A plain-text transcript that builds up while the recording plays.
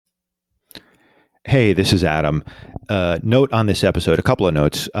Hey, this is Adam. Note on this episode, a couple of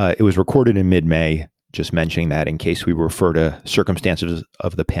notes. It was recorded in mid May, just mentioning that in case we refer to circumstances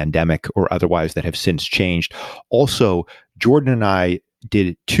of the pandemic or otherwise that have since changed. Also, Jordan and I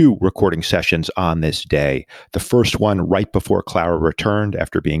did two recording sessions on this day. The first one right before Clara returned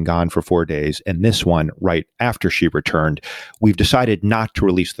after being gone for 4 days, and this one right after she returned. We've decided not to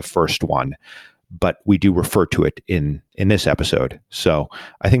release the first one, but we do refer to it in this episode. So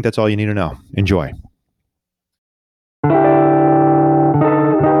I think that's all you need to know. Enjoy.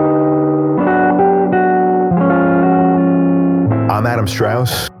 I'm Adam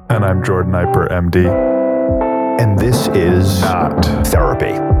Strauss. And I'm Jordan Eiper, MD. And this is Not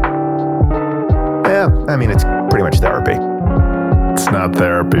therapy. Yeah, I mean, it's pretty much therapy. It's not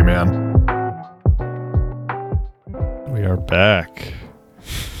therapy, man. We are back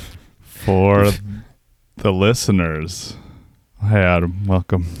for the listeners. Hey, Adam.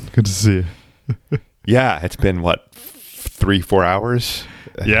 Welcome. Good to see you. Yeah, it's been, 3-4 hours?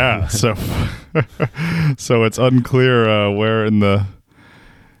 Yeah, so it's unclear where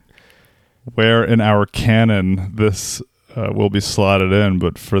in our canon this will be slotted in,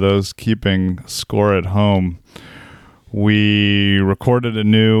 but for those keeping score at home, we recorded a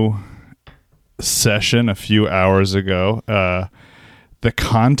new session a few hours ago, the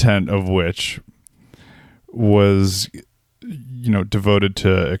content of which was, devoted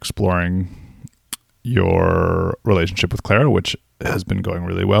to exploring your relationship with Clara, which has been going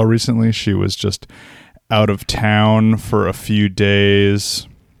really well recently. She was just out of town for a few days,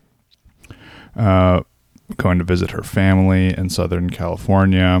 going to visit her family in Southern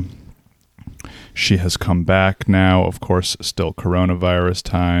California. She has come back now, of course, still coronavirus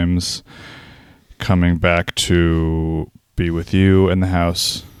times, coming back to be with you in the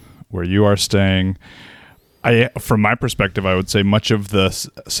house where you are staying. From my perspective, I would say much of the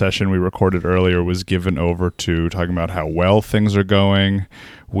session we recorded earlier was given over to talking about how well things are going.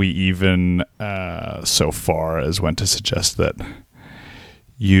 We even, so far as went to suggest that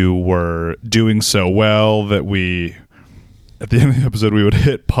you were doing so well that at the end of the episode, we would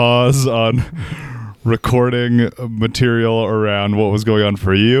hit pause on recording material around what was going on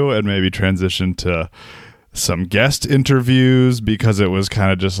for you and maybe transition to some guest interviews, because it was kind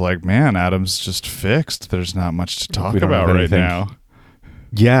of just like, man, Adam's just fixed. There's not much to talk about right now.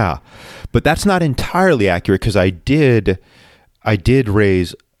 Yeah, but that's not entirely accurate, because I did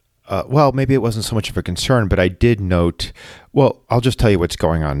raise, maybe it wasn't so much of a concern, but I did note, I'll just tell you what's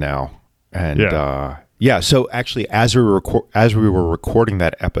going on now. And so actually, as we were recording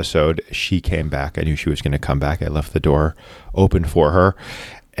that episode, she came back. I knew she was going to come back. I left the door open for her.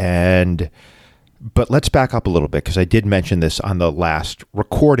 But let's back up a little bit, because I did mention this on the last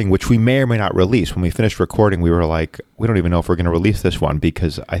recording, which we may or may not release. When we finished recording, we were like, we don't even know if we're going to release this one,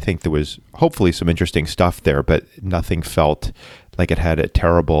 because I think there was hopefully some interesting stuff there, but nothing felt like it had a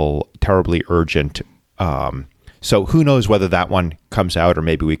terribly urgent. So who knows whether that one comes out, or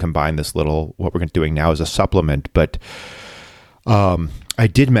maybe we combine this what we're doing now as a supplement. But I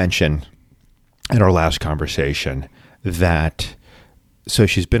did mention in our last conversation that, so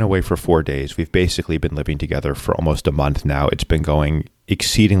she's been away for 4 days. We've basically been living together for almost a month now. It's been going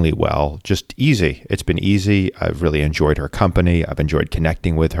exceedingly well, just easy. It's been easy. I've really enjoyed her company. I've enjoyed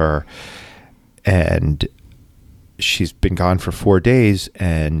connecting with her. And she's been gone for 4 days.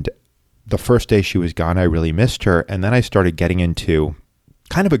 And the first day she was gone, I really missed her. And then I started getting into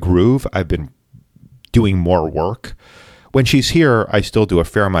kind of a groove. I've been doing more work. When she's here, I still do a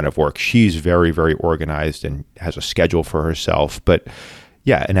fair amount of work. She's very, very organized and has a schedule for herself. But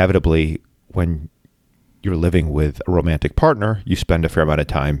yeah, inevitably, when you're living with a romantic partner, you spend a fair amount of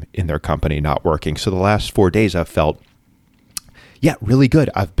time in their company, not working. So the last 4 days I've felt, really good.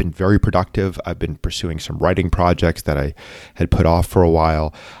 I've been very productive. I've been pursuing some writing projects that I had put off for a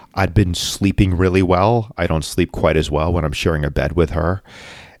while. I'd been sleeping really well. I don't sleep quite as well when I'm sharing a bed with her.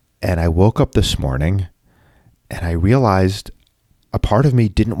 And I woke up this morning and I realized a part of me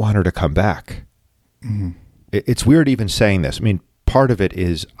didn't want her to come back. Mm-hmm. It's weird even saying this. I mean, part of it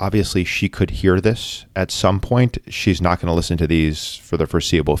is obviously she could hear this at some point. She's not going to listen to these for the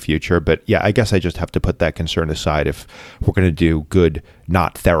foreseeable future. But yeah, I guess I just have to put that concern aside. If we're going to do good,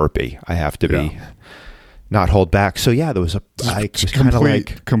 not therapy, I have to be not hold back. So yeah, there was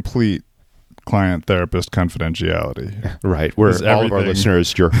complete client therapist confidentiality, right? Where all of our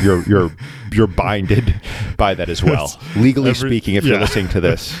listeners, you're binded by that as well. Legally speaking, if you're listening to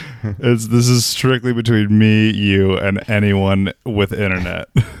this, this is strictly between me, you, and anyone with internet.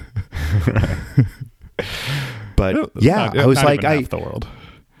 But yeah, I was like, half the world.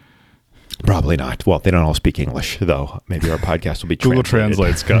 Probably not. Well, they don't all speak English, though. Maybe our podcast will be Google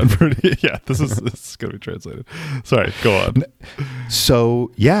translated. Translate's gotten pretty. Yeah, this is going to be translated. Sorry, go on.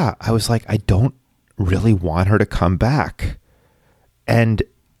 So, yeah, I was like, I don't really want her to come back. And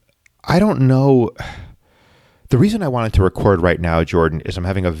I don't know. The reason I wanted to record right now, Jordan, is I'm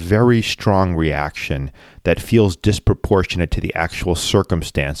having a very strong reaction that feels disproportionate to the actual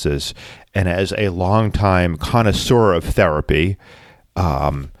circumstances. And as a longtime connoisseur of therapy,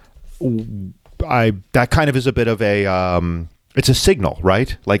 that kind of is a bit of a it's a signal,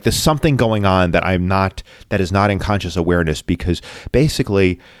 right? Like there's something going on that that is not in conscious awareness, because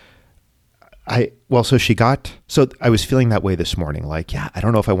basically I was feeling that way this morning. Like, yeah, I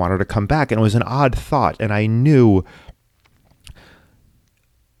don't know if I want her to come back. And it was an odd thought. And I knew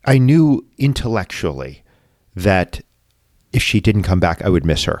intellectually that if she didn't come back, I would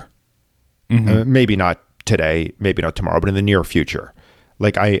miss her. Mm-hmm. Maybe not today, maybe not tomorrow, but in the near future.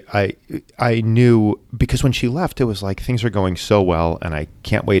 Like I knew, because when she left, it was like things are going so well, and I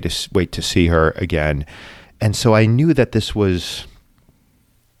can't wait to see her again. And so I knew that this was,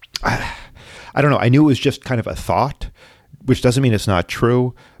 I don't know. I knew it was just kind of a thought, which doesn't mean it's not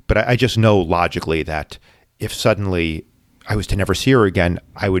true, but I just know logically that if suddenly I was to never see her again,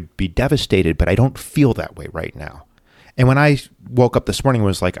 I would be devastated, but I don't feel that way right now. And when I woke up this morning, it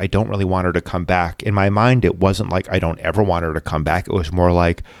was like, I don't really want her to come back. In my mind, it wasn't like I don't ever want her to come back. It was more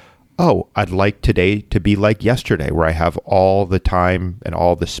like, oh, I'd like today to be like yesterday, where I have all the time and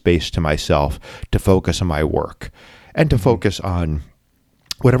all the space to myself to focus on my work and to focus on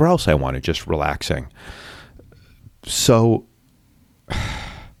whatever else I wanted, just relaxing. So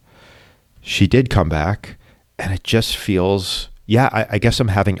she did come back, and it just feels, I guess I'm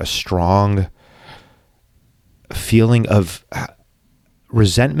having a strong feeling of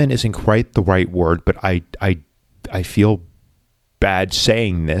resentment isn't quite the right word, but I feel bad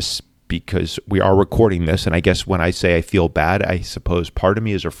saying this because we are recording this. And I guess when I say I feel bad, I suppose part of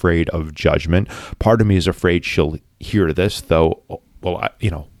me is afraid of judgment. Part of me is afraid she'll hear this, though. Well,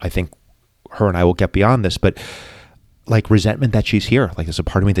 I think her and I will get beyond this, but like resentment that she's here. Like there's a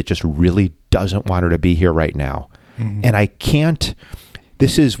part of me that just really doesn't want her to be here right now. Mm-hmm. And I can't,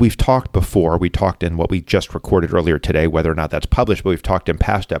 we've talked before, we talked in what we just recorded earlier today, whether or not that's published, but we've talked in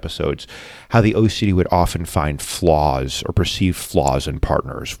past episodes, how the OCD would often find flaws or perceive flaws in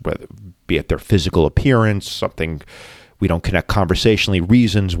partners, whether be it their physical appearance, something we don't connect conversationally,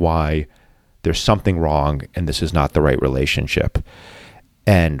 reasons why there's something wrong and this is not the right relationship.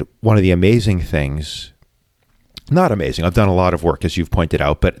 And one of the amazing things, not amazing, I've done a lot of work, as you've pointed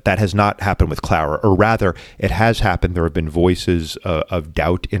out, but that has not happened with Clara, or rather it has happened. There have been voices of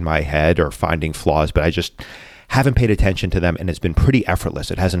doubt in my head or finding flaws, but I just haven't paid attention to them, and it's been pretty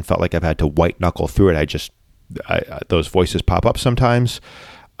effortless. It hasn't felt like I've had to white knuckle through it. Those voices pop up sometimes.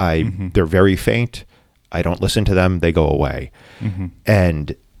 They're very faint. I don't listen to them. They go away. Mm-hmm.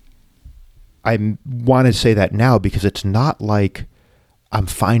 And I want to say that now because it's not like I'm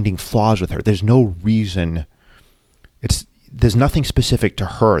finding flaws with her. There's no reason. There's nothing specific to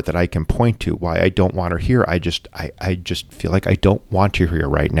her that I can point to why I don't want her here. I just feel like I don't want her here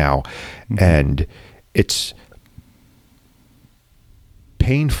right now. Mm-hmm. And it's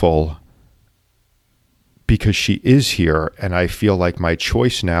painful because she is here, and I feel like my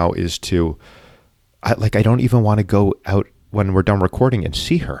choice now is I don't even want to go out when we're done recording and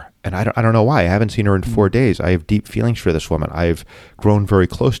see her. And I don't know why. I haven't seen her in 4 days. I have deep feelings for this woman. I've grown very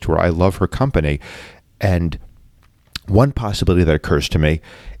close to her. I love her company. And one possibility that occurs to me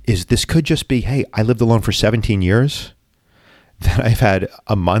is this could just be, hey, I lived alone for 17 years. Then I've had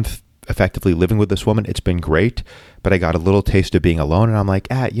a month effectively living with this woman. It's been great, but I got a little taste of being alone. And I'm like,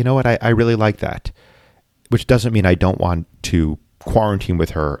 you know what? I really like that. Which doesn't mean I don't want to quarantine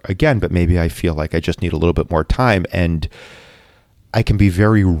with her again, but maybe I feel like I just need a little bit more time. And I can be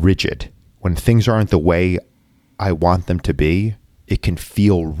very rigid. When things aren't the way I want them to be, it can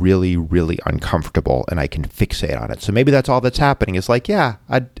feel really, really uncomfortable, and I can fixate on it. So maybe that's all that's happening. It's like,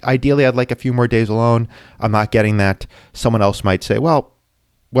 ideally I'd like a few more days alone. I'm not getting that. Someone else might say, well,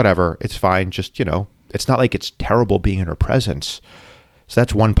 whatever, it's fine. Just, it's not like it's terrible being in her presence. So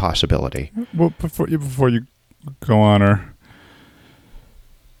that's one possibility. Well, before you go on,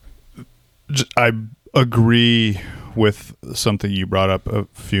 I agree with something you brought up a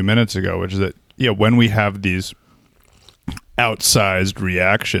few minutes ago, which is that, when we have these outsized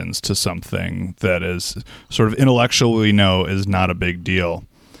reactions to something that is sort of intellectually is not a big deal,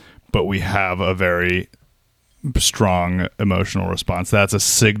 but we have a very strong emotional response, that's a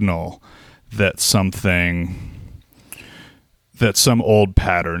signal that some old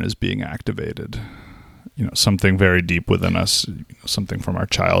pattern is being activated. Something very deep within us, something from our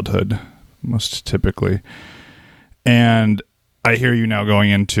childhood most typically. And I hear you now going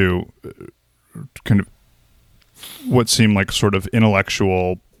into kind of what seem like sort of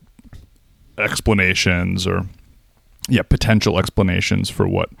intellectual explanations or potential explanations for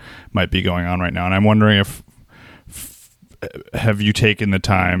what might be going on right now. And I'm wondering if have you taken the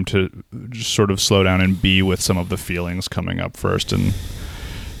time to just sort of slow down and be with some of the feelings coming up first and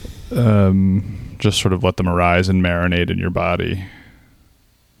just sort of let them arise and marinate in your body?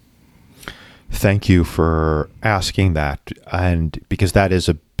 Thank you for asking that. And because that is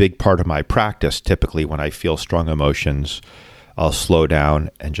a big part of my practice, typically when I feel strong emotions, I'll slow down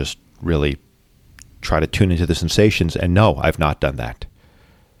and just really try to tune into the sensations. And no, I've not done that.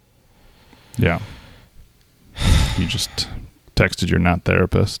 Yeah. You just texted your not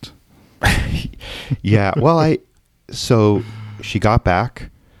therapist. Yeah. Well, so she got back.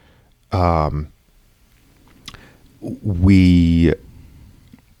 We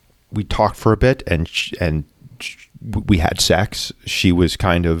talked for a bit and we had sex. She was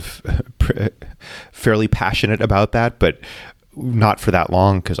kind of fairly passionate about that, but not for that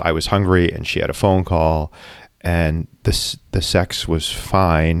long because I was hungry and she had a phone call, and the sex was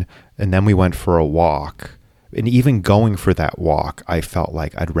fine. And then we went for a walk. And even going for that walk, I felt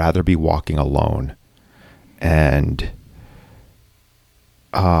like I'd rather be walking alone. And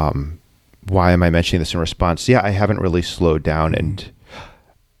why am I mentioning this in response? Yeah, I haven't really slowed down. And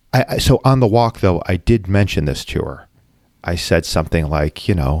so on the walk, though, I did mention this to her. I said something like,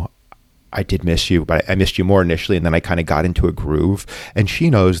 I did miss you, but I missed you more initially. And then I kind of got into a groove. And she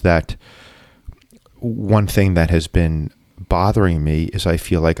knows that one thing that has been bothering me is I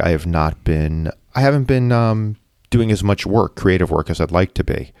feel like I haven't been doing as much work, creative work, as I'd like to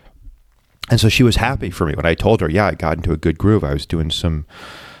be. And so she was happy for me when I told her, yeah, I got into a good groove. I was doing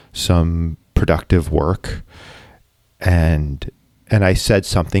some productive work. And I said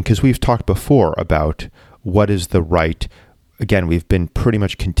something, because we've talked before about what is the right, again, we've been pretty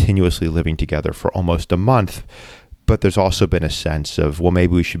much continuously living together for almost a month, but there's also been a sense of, well,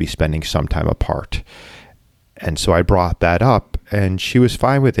 maybe we should be spending some time apart. And so I brought that up and she was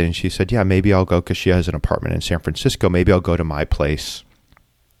fine with it. And she said, yeah, maybe I'll go, because she has an apartment in San Francisco. Maybe I'll go to my place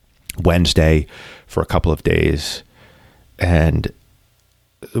Wednesday for a couple of days. And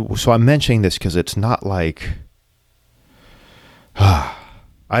so I'm mentioning this because it's not like,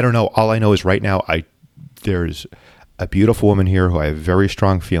 I don't know. All I know is right now, there's a beautiful woman here who I have very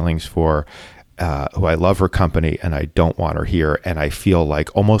strong feelings for, who I love her company, and I don't want her here. And I feel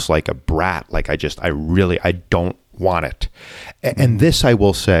like almost like a brat. Like I don't want it. And this, I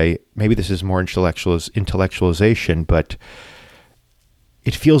will say, maybe this is more intellectualization, but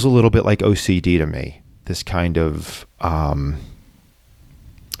it feels a little bit like OCD to me. This kind of, a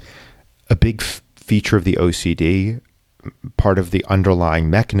big feature of the OCD, part of the underlying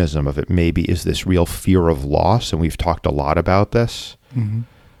mechanism of it maybe is this real fear of loss. And we've talked a lot about this. Mm-hmm.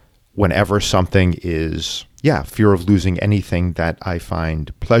 Whenever something is, fear of losing anything that I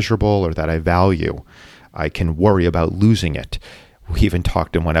find pleasurable or that I value, I can worry about losing it. We even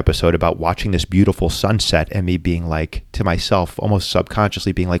talked in one episode about watching this beautiful sunset and me being like, to myself, almost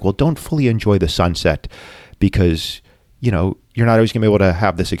subconsciously being like, well, don't fully enjoy the sunset because, you're not always going to be able to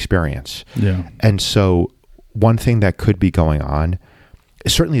have this experience. Yeah. And so one thing that could be going on,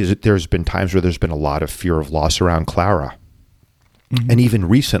 certainly is that there's been times where there's been a lot of fear of loss around Clara. Mm-hmm. And even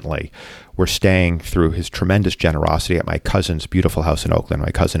recently, we're staying through his tremendous generosity at my cousin's beautiful house in Oakland,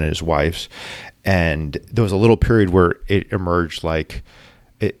 my cousin and his wife's. And there was a little period where it emerged like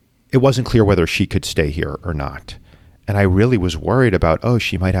it wasn't clear whether she could stay here or not. And I really was worried about,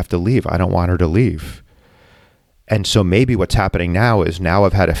 she might have to leave. I don't want her to leave. And so maybe what's happening now is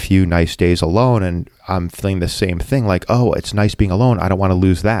I've had a few nice days alone and I'm feeling the same thing, like, it's nice being alone. I don't want to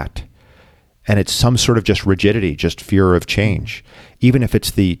lose that. And it's some sort of just rigidity, just fear of change. Even if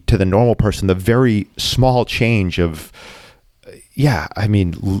it's to the normal person, the very small change of,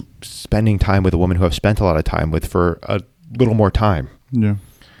 spending time with a woman who I've spent a lot of time with for a little more time. Yeah.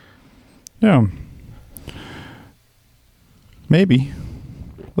 Yeah. Maybe.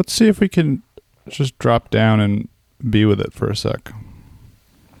 Let's see if we can just drop down and be with it for a sec.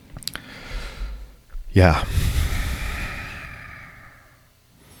 Yeah.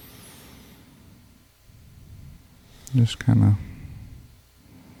 Just kind of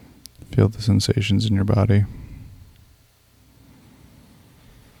feel the sensations in your body.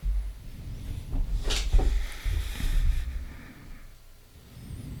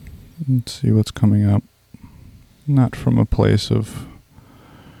 And see what's coming up. Not from a place of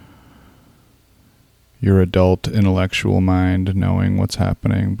your adult intellectual mind knowing what's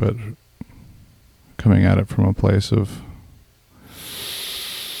happening, but coming at it from a place of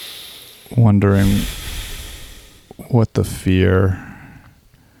wondering what the fear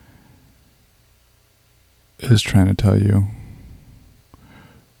is trying to tell you.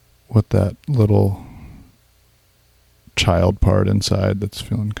 What that little child part inside that's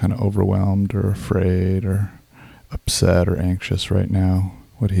feeling kind of overwhelmed or afraid or upset or anxious right now,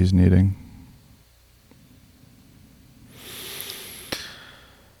 what he's needing.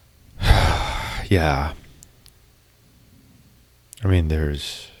 Yeah. I mean,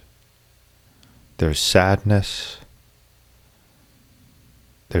 there's sadness.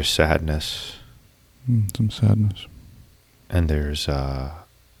 There's sadness. Some sadness. And there's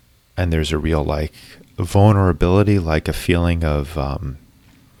a real, like, vulnerability, like a feeling of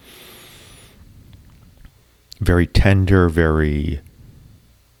very tender, very,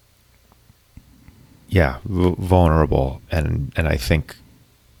 vulnerable. And I think,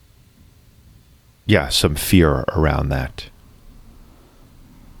 some fear around that.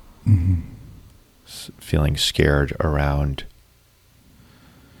 Mm-hmm. Feeling scared around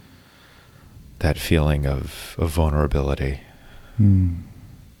that feeling of vulnerability. Mm.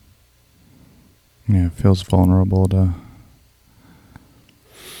 Yeah, it feels vulnerable to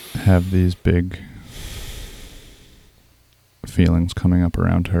have these big feelings coming up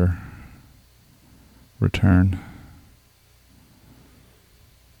around her return.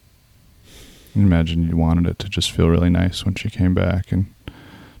 Imagine you wanted it to just feel really nice when she came back and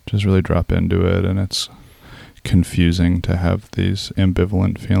just really drop into it, and it's confusing to have these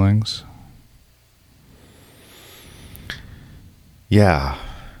ambivalent feelings. Yeah.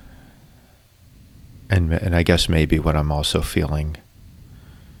 And I guess maybe what I'm also feeling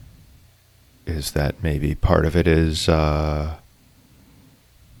is that maybe part of it is I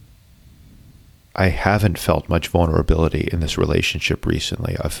haven't felt much vulnerability in this relationship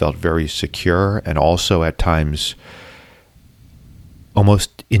recently. I've felt very secure and also at times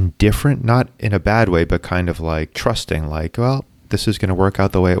almost indifferent, not in a bad way, but kind of like trusting, like, well, this is going to work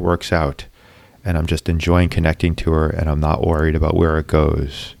out the way it works out. And I'm just enjoying connecting to her and I'm not worried about where it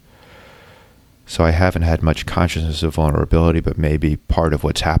goes. So I haven't had much consciousness of vulnerability, but maybe part of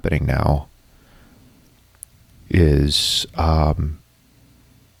what's happening now is,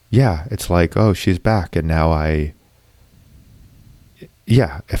 it's like, oh, she's back. And now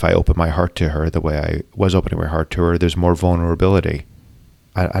if I open my heart to her the way I was opening my heart to her, there's more vulnerability.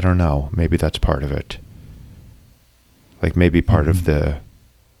 I don't know. Maybe that's part of it. Like maybe part of the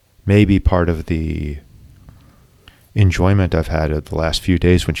enjoyment I've had of the last few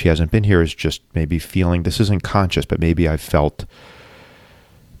days when she hasn't been here is just maybe feeling, this isn't conscious, but maybe I've felt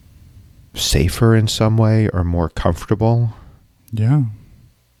safer in some way or more comfortable. Yeah.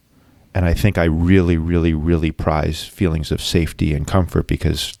 And I think I really, really, really prize feelings of safety and comfort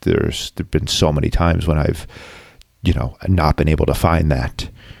because there've been so many times when I've, not been able to find that.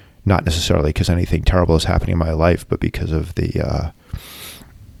 Not necessarily because anything terrible is happening in my life, but because of the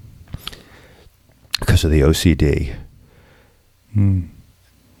OCD. Mm.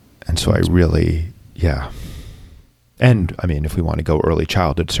 And so I really, And I mean, if we want to go early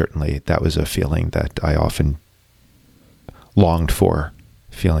childhood, certainly that was a feeling that I often longed for,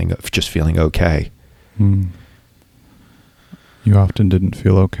 feeling okay. Mm. You often didn't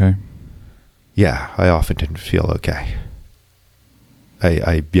feel okay? Yeah, I often didn't feel okay.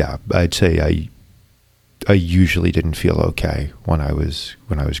 I'd say I usually didn't feel okay when I was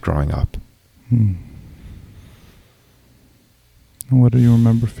growing up. Hmm. What do you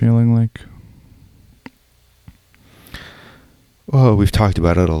remember feeling like? Well, we've talked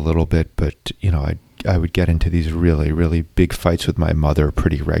about it a little bit, but I would get into these really, really big fights with my mother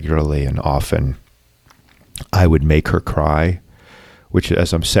pretty regularly, and often I would make her cry, which,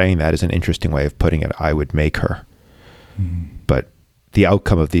 as I'm saying that, is an interesting way of putting it. I would make her. Mm. But the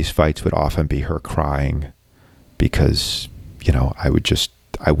outcome of these fights would often be her crying because, I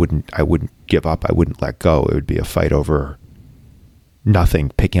wouldn't give up. I wouldn't let go. It would be a fight over nothing,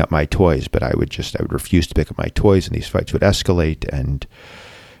 picking up my toys, but I would refuse to pick up my toys, and these fights would escalate, and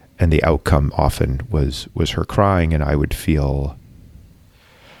the outcome often was her crying, and I would feel,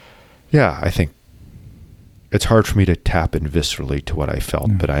 I think it's hard for me to tap in viscerally to what I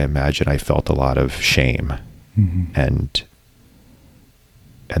felt, but I imagine I felt a lot of shame, and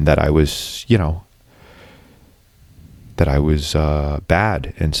that I was,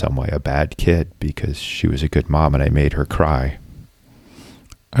 bad in some way, a bad kid, because she was a good mom and I made her cry.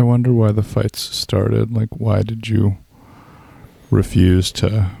 I wonder why the fights started. Like, why did you refuse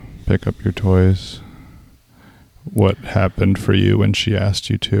to pick up your toys? What happened for you when she asked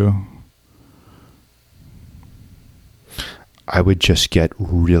you to? I would just get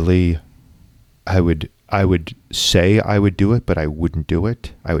really, I would say I would do it, but I wouldn't do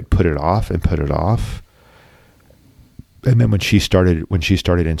it. I would put it off and put it off. And then when she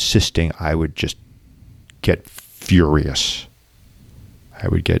started insisting, I would just get furious. I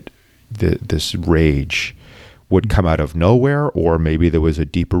would get this rage would come out of nowhere, or maybe there was a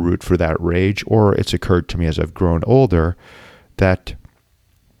deeper root for that rage, or it's occurred to me as I've grown older that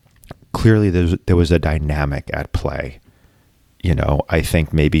clearly there was a dynamic at play. You know, I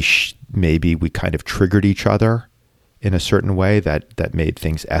think maybe we kind of triggered each other in a certain way that made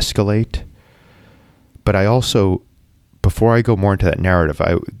things escalate. But I also, before I go more into that narrative,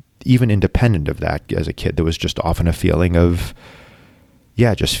 even independent of that, as a kid, there was just often a feeling of,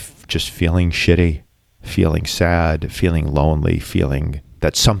 just feeling shitty, feeling sad, feeling lonely, feeling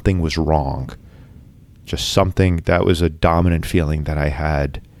that something was wrong. Just something that was a dominant feeling that I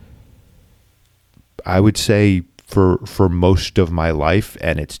had, I would say, for most of my life,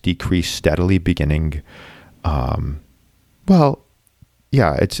 and it's decreased steadily beginning. It's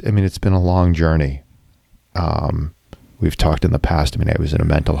been a long journey. We've talked in the past. I mean, I was in a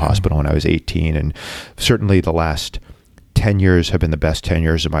mental hospital when I was 18, and certainly the last 10 years have been the best 10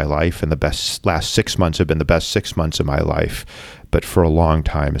 years of my life, and the last 6 months have been the best 6 months of my life. But for a long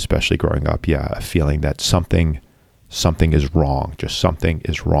time, especially growing up, a feeling that something is wrong. Just something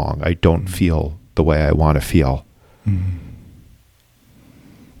is wrong. I don't feel the way I want to feel. Mm.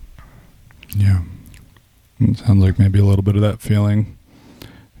 Yeah. It sounds like maybe a little bit of that feeling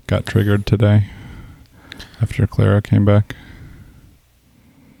got triggered today after Clara came back.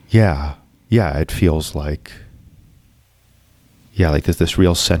 Yeah, it feels like, like there's this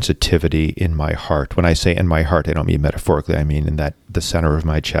real sensitivity in my heart. When I say in my heart, I don't mean metaphorically. I mean in that the center of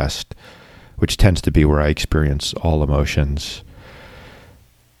my chest, which tends to be where I experience all emotions.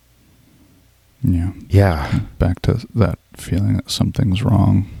 Yeah. Back to that feeling that something's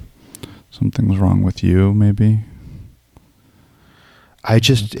wrong. Something's wrong with you, maybe.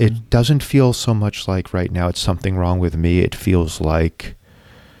 It doesn't feel so much like right now it's something wrong with me. It feels like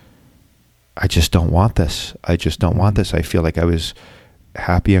I just don't want this. I feel like I was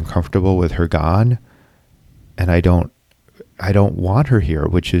happy and comfortable with her gone, and I don't want her here,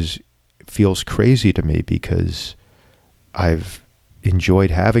 which feels crazy to me because I've enjoyed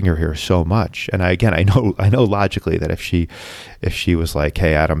having her here so much. And I know logically that if she was like,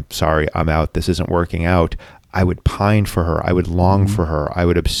 "Hey, Adam, sorry, I'm out. This isn't working out," I would pine for her. I would long for her. I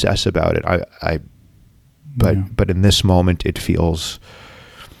would obsess about it. But in this moment, it feels,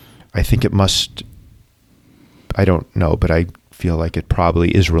 I think it must, I don't know, but I feel like it probably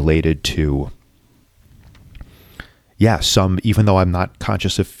is related to, even though I'm not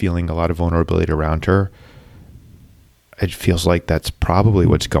conscious of feeling a lot of vulnerability around her, it feels like that's probably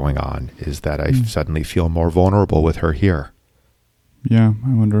what's going on, is that I suddenly feel more vulnerable with her here. Yeah,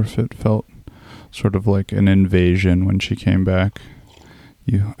 I wonder if it felt sort of like an invasion when she came back.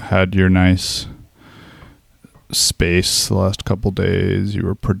 You had your nice space the last couple days. You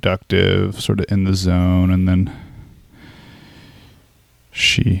were productive, sort of in the zone, and then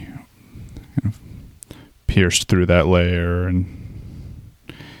she kind of pierced through that layer and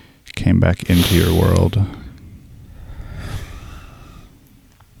came back into your world.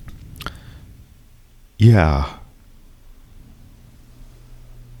 Yeah,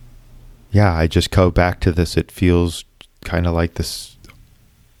 I just go back to this. It feels kind of like this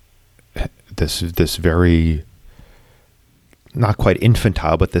very, not quite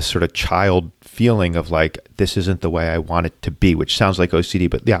infantile, but this sort of child feeling of like, this isn't the way I want it to be, which sounds like OCD,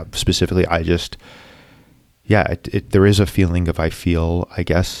 but specifically, there is a feeling of, I feel, I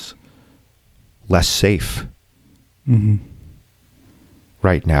guess, less safe. Mm-hmm.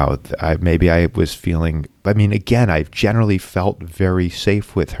 Right now. I was feeling, again, I've generally felt very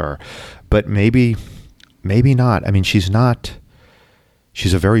safe with her, but maybe not. I mean, she's a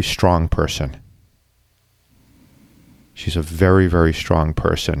very strong person. She's a very, very strong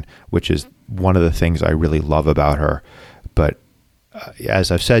person, which is one of the things I really love about her. But as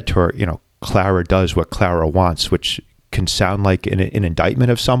I've said to her, Clara does what Clara wants, which can sound like an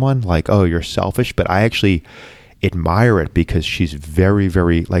indictment of someone, like, oh, you're selfish, but I actually admire it because she's very,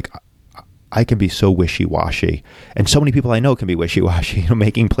 very, like, I can be so wishy-washy, and so many people I know can be wishy-washy,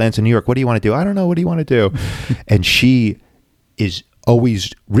 making plans in New York. What do you want to do? I don't know. What do you want to do? And she is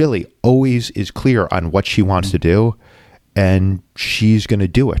always is clear on what she wants to do, and she's going to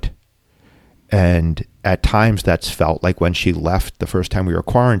do it. And at times that's felt like when she left the first time we were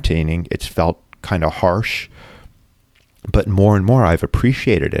quarantining, it's felt kind of harsh, but more and more I've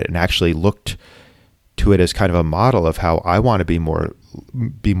appreciated it and actually looked to it as kind of a model of how I want to be more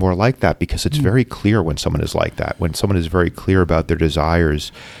like that, because it's very clear when someone is like that, when someone is very clear about their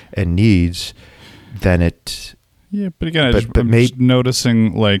desires and needs, then it. Yeah, but again, I'm just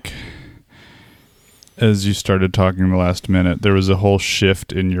noticing, like, as you started talking the last minute, there was a whole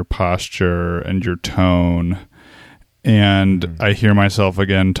shift in your posture and your tone. And I hear myself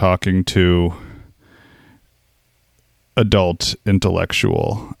again talking to adult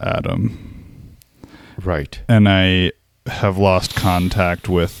intellectual Adam. Right. And I have lost contact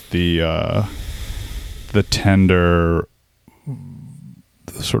with the tender,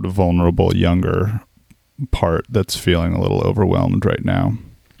 sort of vulnerable younger part that's feeling a little overwhelmed right now.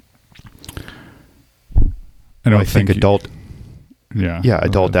 I think adult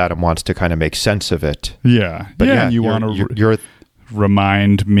adult Adam wants to kind of make sense of it. Yeah. But you want to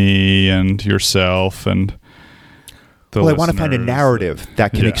remind me and yourself and the I want to find a narrative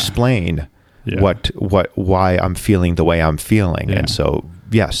that can explain why I'm feeling the way I'm feeling. Yeah. And so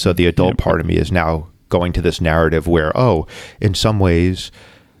the adult part of me is now going to this narrative where, in some ways,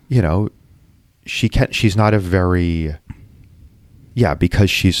 she's not a very, because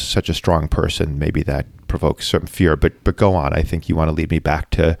she's such a strong person, maybe that provokes some fear, but go on. I think you want to lead me back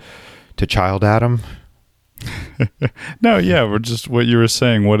to child Adam. No, we're just what you were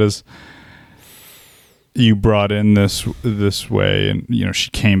saying. What is you brought in this way, and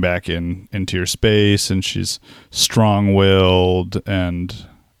she came back into your space, and she's strong-willed, and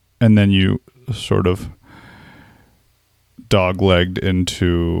then you sort of dog-legged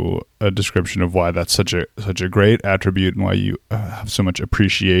into a description of why that's such a great attribute and why you have so much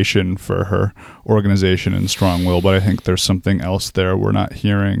appreciation for her organization and strong will. But I think there's something else there we're not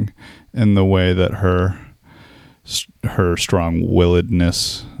hearing in the way that her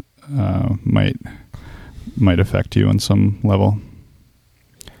strong-willedness might affect you on some level.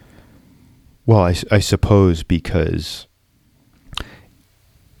 Well, I suppose because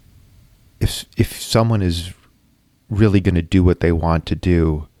if someone is really going to do what they want to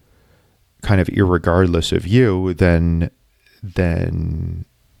do, kind of irregardless of you, then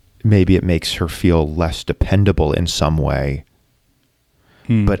maybe it makes her feel less dependable in some way.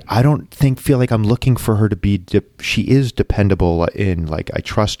 But I don't feel like I'm looking for her to be. She is dependable in, like, I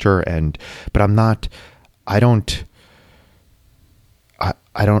trust her, but I'm not.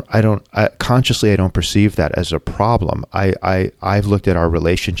 Consciously I don't perceive that as a problem. I've looked at our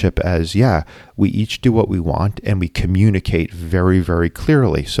relationship as, we each do what we want and we communicate very, very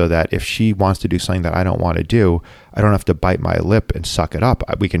clearly so that if she wants to do something that I don't want to do, I don't have to bite my lip and suck it up.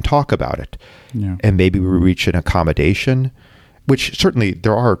 We can talk about it. Yeah. And maybe we reach an accommodation, which certainly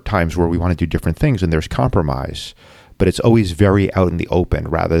there are times where we want to do different things and there's compromise, but it's always very out in the open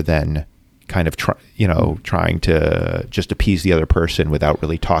rather than kind of trying to just appease the other person without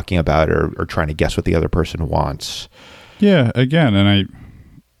really talking about it or trying to guess what the other person wants. Yeah, again, and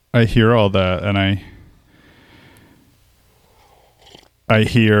I hear all that, and I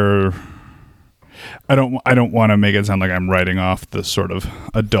hear. I don't want to make it sound like I'm writing off the sort of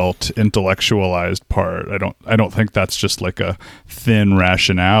adult intellectualized part. I don't think that's just like a thin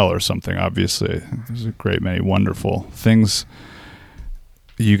rationale or something. Obviously, there's a great many wonderful things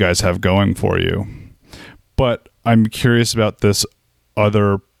you guys have going for you, but I'm curious about this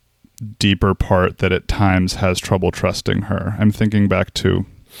other deeper part that at times has trouble trusting her. I'm thinking back to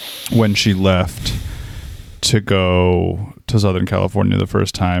when she left to go to Southern California the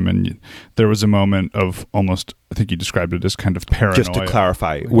first time, and there was a moment of almost, I think you described it as kind of paranoia. Just to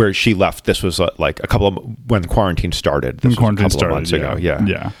clarify, where she left, this was like when quarantine started. This was a couple of months ago.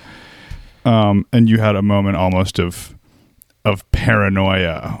 Yeah. And you had a moment almost of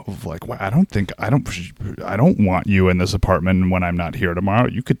paranoia of like, well, I don't want you in this apartment when I'm not here tomorrow.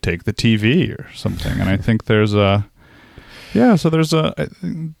 You could take the TV or something. And I think there's a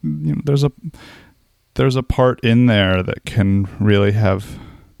part in there that can really have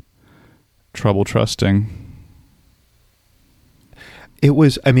trouble trusting. It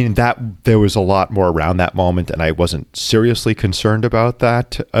was, there was a lot more around that moment, and I wasn't seriously concerned about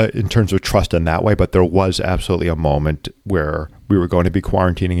that in terms of trust in that way, but there was absolutely a moment where we were going to be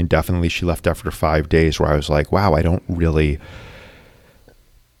quarantining indefinitely. She left after 5 days, where I was like, wow, I don't really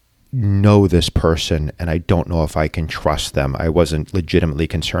know this person, and I don't know if I can trust them. I wasn't legitimately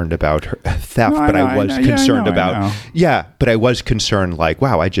concerned about her theft, but I was concerned about, but I was concerned, like,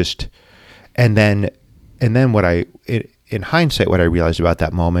 wow, and then in hindsight, what I realized about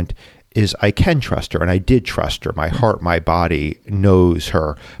that moment is I can trust her, and I did trust her. My heart, my body knows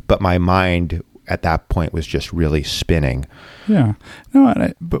her, but my mind at that point was just really spinning. Yeah. No,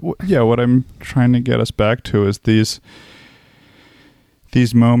 what I'm trying to get us back to is these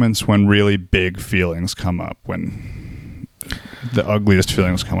moments when really big feelings come up, when the ugliest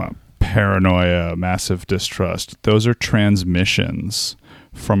feelings come up, paranoia, massive distrust. Those are transmissions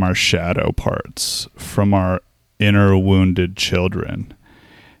from our shadow parts, from our inner wounded children.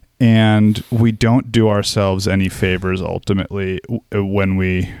 And we don't do ourselves any favors ultimately when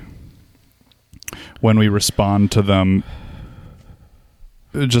we respond to them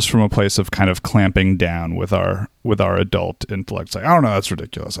just from a place of kind of clamping down with our adult intellect. It's like, I don't know, that's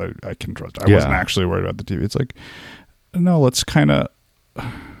ridiculous. I can trust. I wasn't actually worried about the TV. It's like, no, let's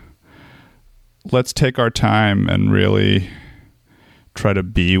take our time and really try to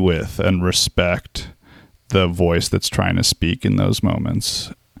be with and respect the voice that's trying to speak in those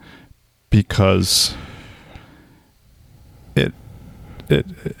moments, because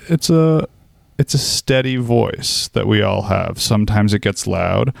it's a steady voice that we all have. Sometimes it gets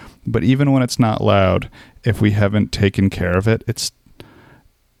loud, but even when it's not loud, if we haven't taken care of it, it's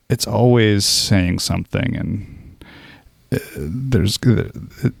always saying something, and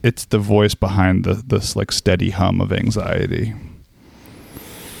it's the voice behind this like steady hum of anxiety.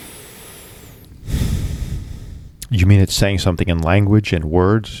 You mean it's saying something in language and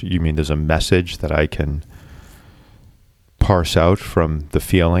words? You mean there's a message that I can parse out from the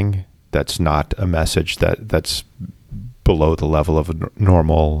feeling that's not a message that's below the level of a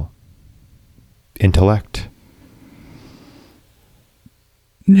normal intellect?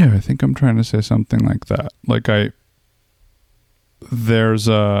 Yeah, I think I'm trying to say something like that. Like there's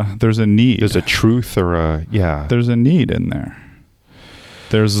a need. There's a truth or a, yeah. There's a need in there.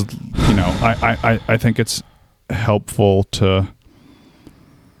 There's, I think it's helpful to,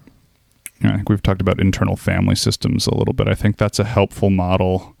 I think we've talked about internal family systems a little bit. I think that's a helpful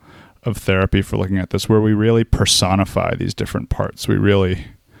model of therapy for looking at this, where we really personify these different parts. We really,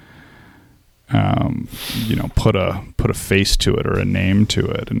 put a face to it or a name to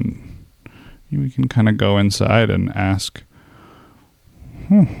it, and we can kind of go inside and ask,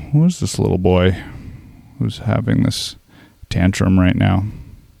 who is this little boy who's having this tantrum right now?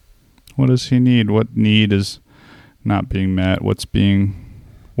 What does he need? What need is not being met? What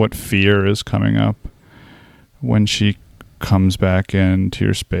fear is coming up when she comes back into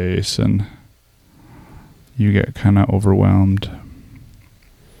your space and you get kind of overwhelmed?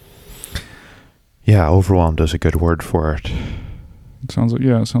 Yeah, overwhelmed is a good word for it. It sounds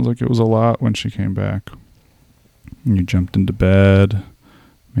like it was a lot when she came back. And you jumped into bed.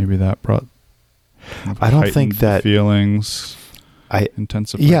 Maybe that brought I don't think that feelings.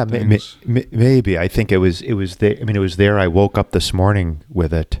 Intensified. Yeah, maybe. I think it was there. I mean, it was there. I woke up this morning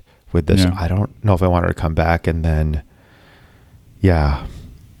with this. Yeah. I don't know if I wanted to come back, and then, yeah.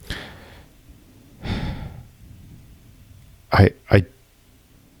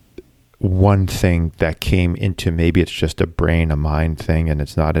 One thing that came into, maybe it's just a brain, a mind thing, and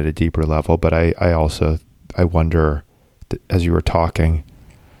it's not at a deeper level, but I also wonder, as you were talking,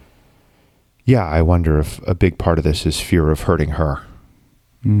 yeah, I wonder if a big part of this is fear of hurting her.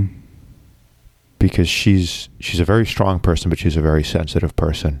 Mm. Because she's a very strong person, but she's a very sensitive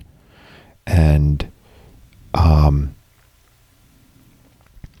person. And,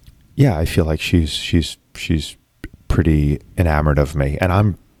 yeah, I feel like she's pretty enamored of me, and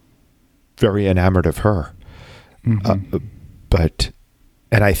I'm very enamored of her. Mm-hmm.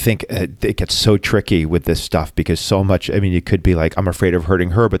 And I think it gets so tricky with this stuff, because so much, I mean, you could be like, I'm afraid of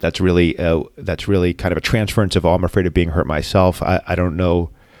hurting her, but that's really kind of a transference of, I'm afraid of being hurt myself. I don't know.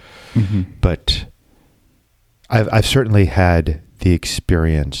 Mm-hmm. But I've certainly had the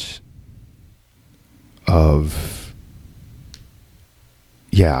experience of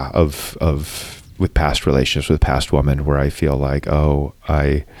with past relationships with past women, where I feel like,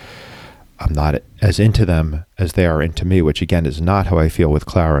 I'm not as into them as they are into me, which again is not how I feel with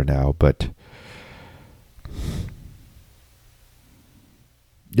Clara now. But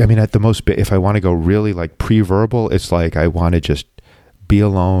I mean, at the most, if I want to go really like pre-verbal, it's like I want to just be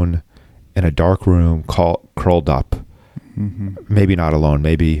alone in a dark room, curled up. Mm-hmm. Maybe not alone.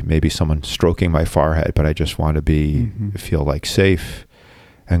 Maybe someone stroking my forehead, but I just want to feel like safe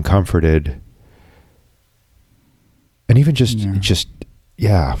and comforted, and even just.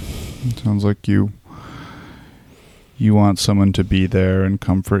 Yeah. It sounds like you want someone to be there and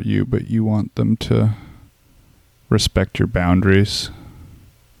comfort you, but you want them to respect your boundaries.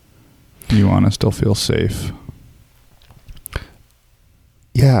 You want to still feel safe.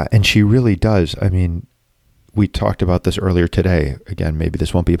 Yeah, and she really does. I mean, we talked about this earlier today. Again, maybe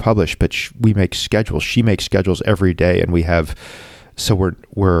this won't be published, but we make schedules. She makes schedules every day, and we have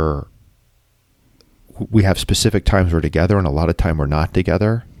specific times we're together, and a lot of time we're not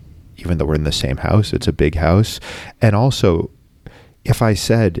together, even though we're in the same house. It's a big house. And also, if I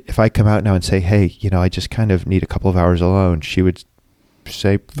come out now and say, hey, I just kind of need a couple of hours alone, she would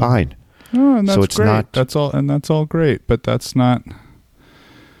say, fine. Oh, and that's so it's great. not, that's all great, but that's not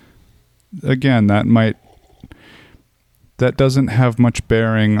again, that doesn't have much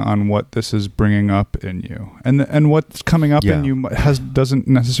bearing on what this is bringing up in you, and what's coming up in you doesn't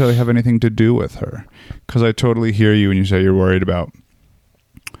necessarily have anything to do with her. Because I totally hear you when you say you're worried about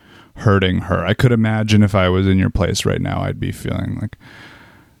hurting her. I could imagine if I was in your place right now, I'd be feeling like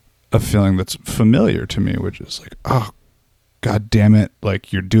a feeling that's familiar to me, which is like, oh, God damn it,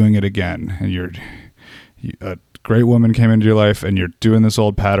 like you're doing it again, and a great woman came into your life, and you're doing this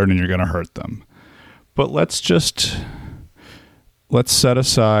old pattern, and you're going to hurt them. But let's set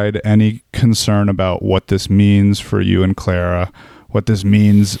aside any concern about what this means for you and Clara, what this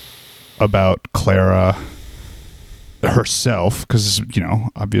means about Clara herself, because,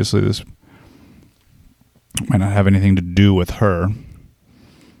 obviously this might not have anything to do with her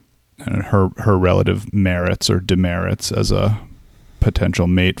and her relative merits or demerits as a potential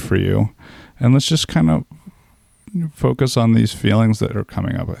mate for you. And let's just kind of focus on these feelings that are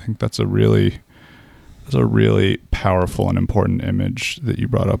coming up. I think that's a really powerful and important image that you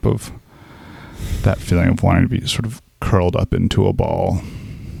brought up, of that feeling of wanting to be sort of curled up into a ball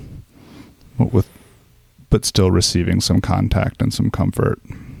but still receiving some contact and some comfort.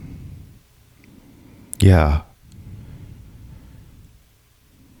 Yeah.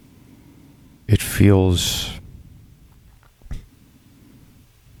 It feels...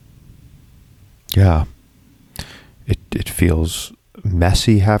 Yeah. It feels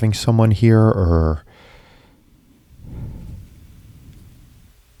messy having someone here, or...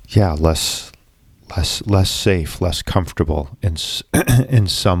 Yeah, less safe, less comfortable in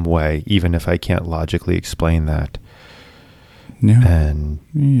some way, even if I can't logically explain that. Yeah. And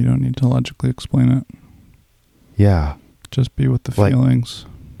you don't need to logically explain it. Yeah. Just be with the feelings.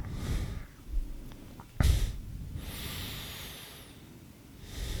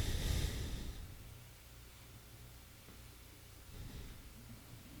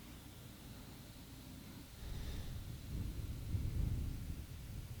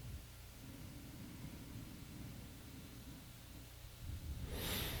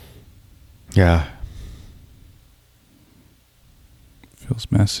 Yeah. Feels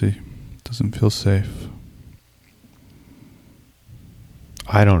messy. Doesn't feel safe.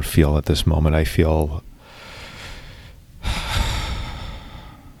 I don't feel at this moment. I feel...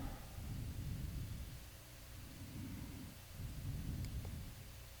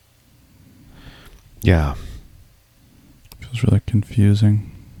 Yeah. Feels really confusing.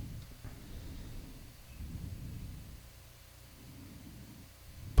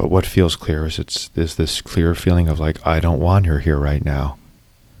 But what feels clear is there's this clear feeling of like, I don't want her here right now.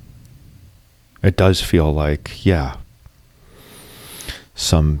 It does feel like, yeah,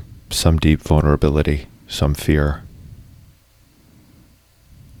 some deep vulnerability, some fear.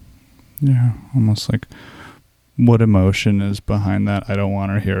 Yeah, almost like, what emotion is behind that? I don't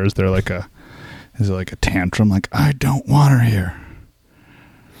want her here. Is it like a tantrum, like, I don't want her here?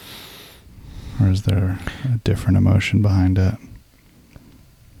 Or is there a different emotion behind it?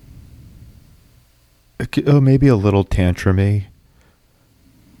 Maybe a little tantrumy.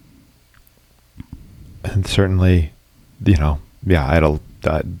 And certainly, yeah,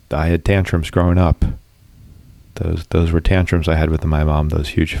 I had tantrums growing up. Those were tantrums I had with my mom, those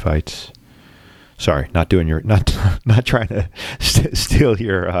huge fights. Sorry, not trying to steal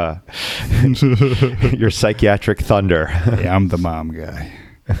your your psychiatric thunder. Yeah, I'm the mom guy.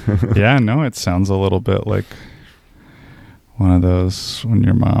 Yeah, no, it sounds a little bit like one of those when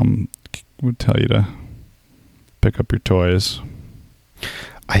your mom would tell you to pick up your toys.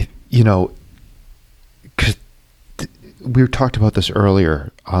 Because we talked about this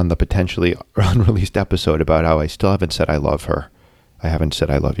earlier on the potentially unreleased episode about how I still haven't said I love her. I haven't said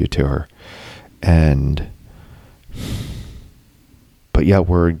I love you to her. But yeah,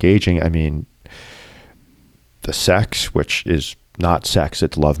 we're engaging. I mean, the sex, which is not sex,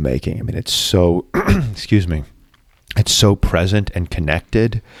 it's lovemaking. I mean, it's so, excuse me, it's so present and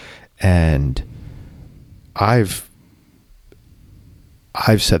connected. And I've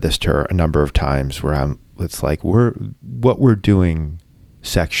said this to her a number of times where it's like what we're doing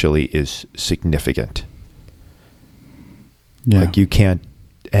sexually is significant. Yeah. Like you can't,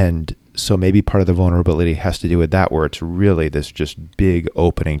 and so maybe part of the vulnerability has to do with that, where it's really this just big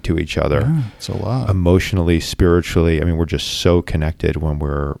opening to each other. Yeah, it's a lot. Emotionally, spiritually. I mean, we're just so connected when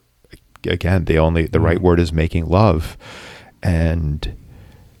we're, again, the right word is making love. And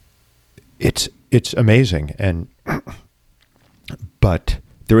it's amazing. But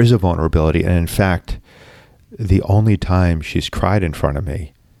there is a vulnerability. And in fact, the only time she's cried in front of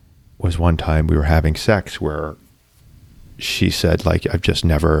me was one time we were having sex where she said, like, I've just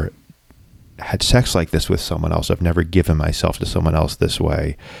never had sex like this with someone else. I've never given myself to someone else this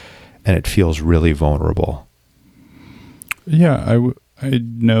way. and it feels really vulnerable. Yeah, I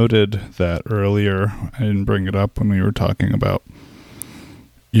noted that earlier. I didn't bring it up when we were talking about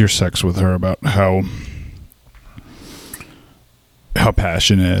your sex with her, about how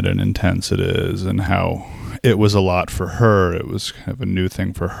passionate and intense it is, and how it was a lot for her. It was kind of a new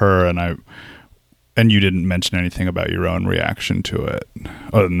thing for her, and you didn't mention anything about your own reaction to it,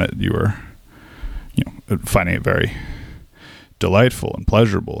 other than that you were, finding it very delightful and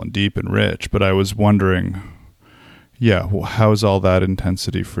pleasurable and deep and rich. But I was wondering, how's all that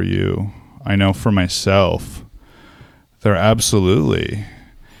intensity for you? I know for myself, there absolutely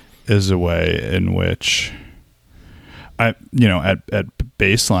is a way in which at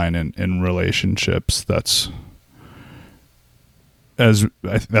baseline in relationships, that's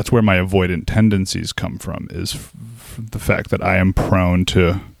where my avoidant tendencies come from, is the fact that I am prone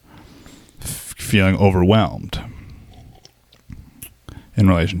to feeling overwhelmed in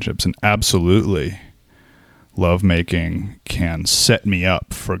relationships. And absolutely, lovemaking can set me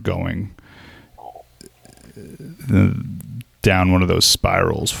up for going down one of those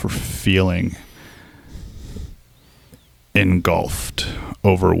spirals, for feeling engulfed,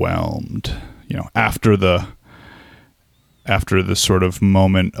 overwhelmed. After the sort of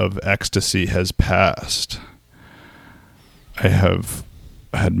moment of ecstasy has passed, I have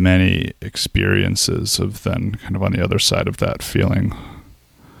had many experiences of then kind of on the other side of that, feeling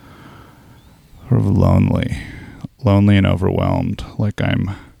sort of lonely and overwhelmed, like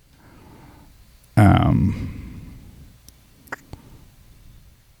I'm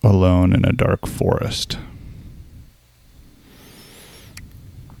alone in a dark forest.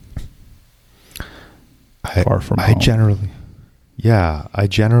 Far from home. I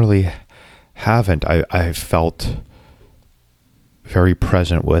generally haven't. I've felt very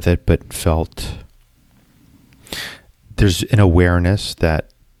present with it, but felt there's an awareness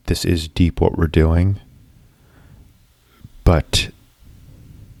that this is deep what we're doing, but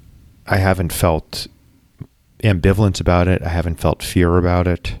I haven't felt ambivalence about it. I haven't felt fear about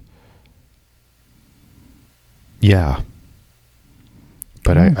it. Yeah.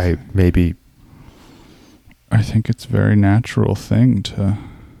 But I maybe... I think it's a very natural thing to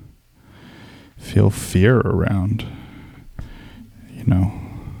feel fear around,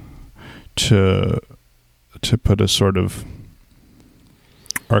 to put a sort of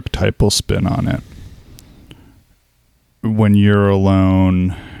archetypal spin on it. When you're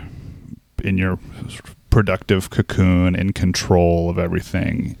alone in your productive cocoon, in control of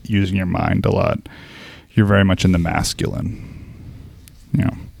everything, using your mind a lot, you're very much in the masculine.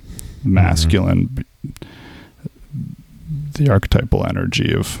 Masculine... Mm-hmm. The archetypal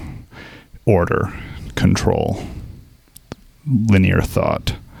energy of order, control, linear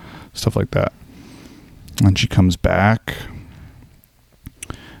thought, stuff like that. And she comes back.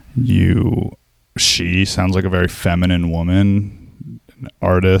 She sounds like a very feminine woman, an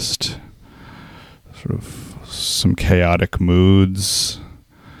artist, sort of some chaotic moods.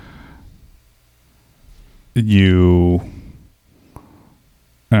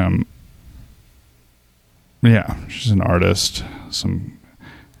 She's an artist, some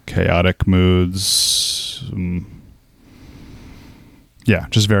chaotic moods,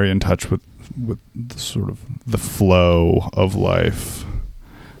 just very in touch with the sort of the flow of life,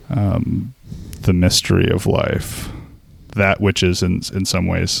 the mystery of life, that which is in some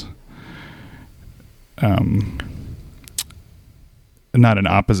ways not in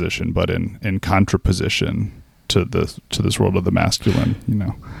opposition, but in contraposition to this world of the masculine,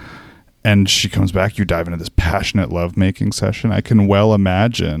 And she comes back, you dive into this passionate lovemaking session. I can well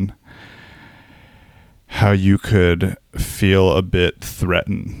imagine how you could feel a bit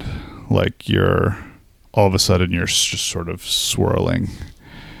threatened, like all of a sudden you're just sort of swirling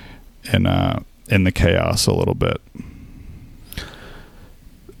in the chaos a little bit.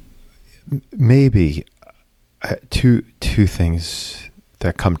 Maybe two things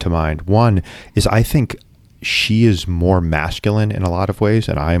that come to mind. One is, I think she is more masculine in a lot of ways,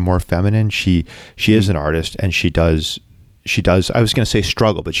 and I am more feminine. She is an artist, and she does, I was going to say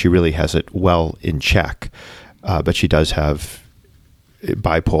struggle, but she really has it well in check. But she does have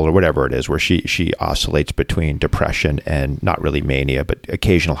bipolar, whatever it is, where she oscillates between depression and not really mania, but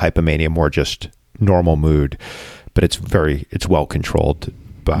occasional hypomania, more just normal mood. But it's well controlled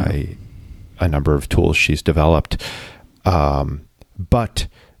by a number of tools she's developed. But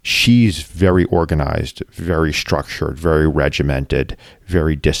she's very organized, very structured, very regimented,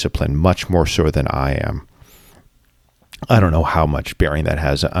 very disciplined, much more so than I am. I don't know how much bearing that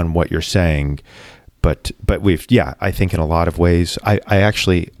has on what you're saying, but I think in a lot of ways, I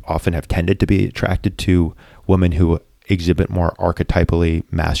actually often have tended to be attracted to women who exhibit more archetypally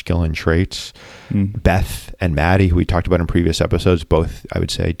masculine traits. Beth and Maddie, who we talked about in previous episodes, both, I would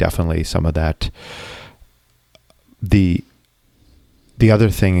say, definitely some of that. The other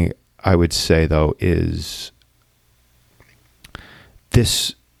thing I would say, though, is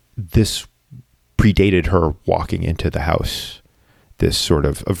this predated her walking into the house, this sort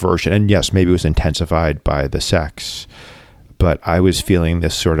of aversion. And yes, maybe it was intensified by the sex, but I was feeling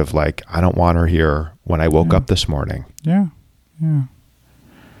this sort of like, I don't want her here when I woke up this morning. Yeah. Yeah.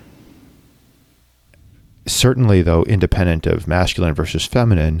 Certainly, though, independent of masculine versus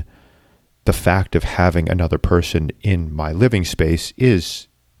feminine, the fact of having another person in my living space is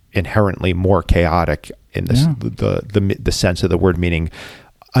inherently more chaotic in this, the sense of the word, meaning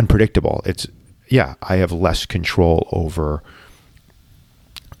unpredictable. I have less control over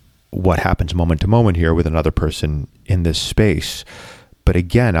what happens moment to moment here with another person in this space. But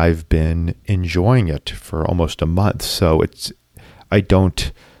again, I've been enjoying it for almost a month. So I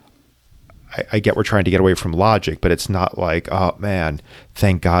get we're trying to get away from logic, but it's not like, oh man,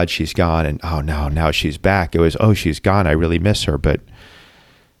 thank God she's gone, and oh no, now she's back. It was, oh, she's gone, I really miss her. But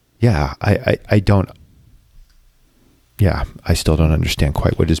yeah, I still don't understand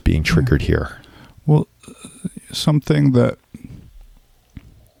quite what is being triggered here. Well, something that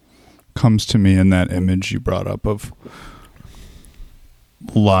comes to me in that image you brought up of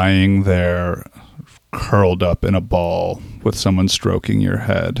lying there curled up in a ball with someone stroking your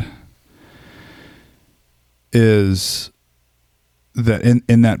head is that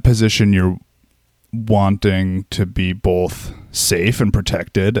in that position you're wanting to be both safe and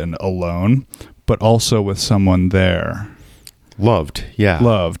protected and alone, but also with someone there. Loved,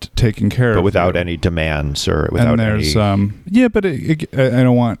 taken care of, but without any demands or without any. But I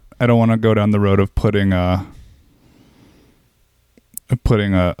don't want to go down the road of putting a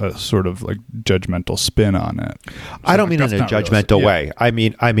sort of like judgmental spin on it. So I don't mean in a judgmental way. I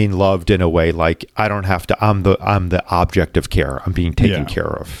mean loved in a way like I don't have to. I'm the object of care. I'm being taken care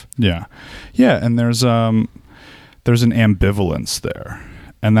of. Yeah, yeah. And there's an ambivalence there,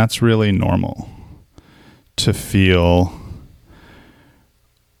 and that's really normal to feel.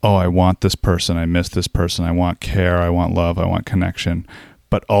 Oh, I want this person. I miss this person. I want care. I want love. I want connection.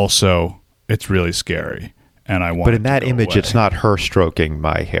 But also, it's really scary. And I want. But in that image, it's not her stroking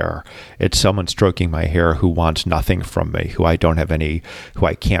my hair. It's someone stroking my hair who wants nothing from me, who I don't have any, who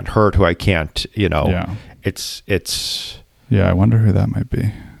I can't hurt, who I can't, Yeah. It's. Yeah, I wonder who that might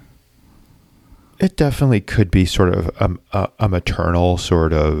be. It definitely could be sort of a maternal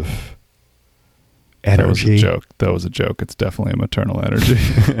sort of energy. That was a joke. It's definitely a maternal energy.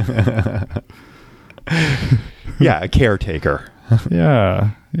 Yeah, a caretaker.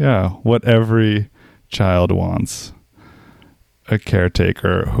 Yeah. What every child wants. A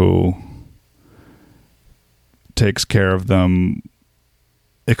caretaker who takes care of them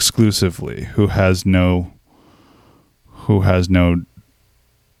exclusively, who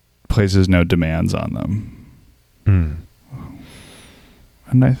places no demands on them.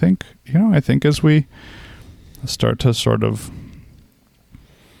 And I think as we start to sort of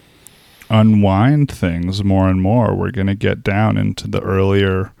unwind things more and more, we're going to get down into the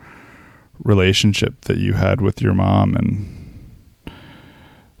earlier relationship that you had with your mom and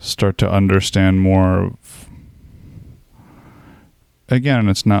start to understand more of, again,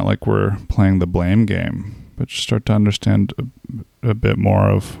 it's not like we're playing the blame game, but just start to understand a bit more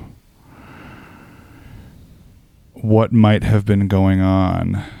of what might have been going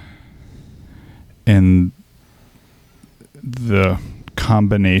on in the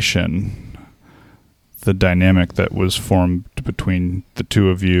combination, the dynamic that was formed between the two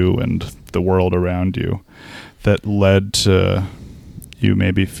of you and the world around you that led to you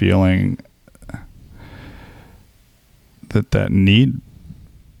maybe feeling that need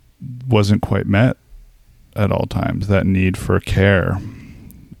wasn't quite met at all times, that need for care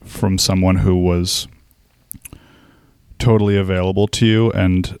from someone who was totally available to you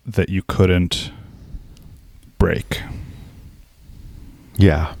and that you couldn't break.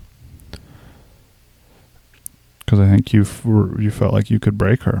 Yeah. Because I think you felt like you could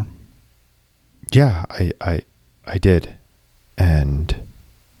break her. Yeah, I did. And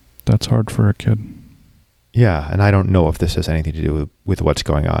that's hard for a kid. Yeah, and I don't know if this has anything to do with what's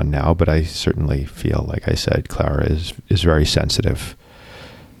going on now, but I certainly feel, like I said, Clara is very sensitive.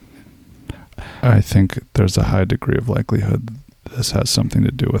 I think there's a high degree of likelihood this has something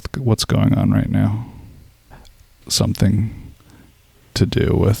to do with what's going on right now. Something to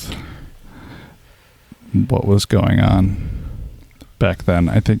do with what was going on back then.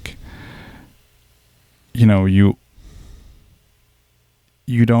 I think, you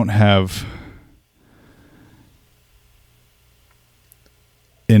don't have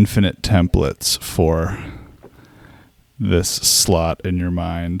infinite templates for this slot in your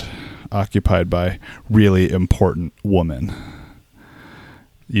mind occupied by really important woman.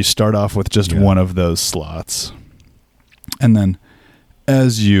 You start off with just one of those slots. And then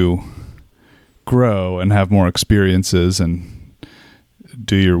as you grow and have more experiences and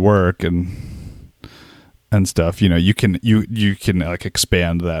do your work and stuff, you can like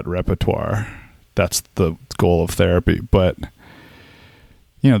expand that repertoire. That's the goal of therapy. But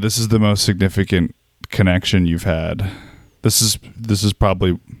this is the most significant connection you've had. This is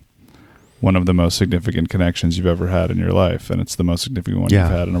probably one of the most significant connections you've ever had in your life, and it's the most significant one you've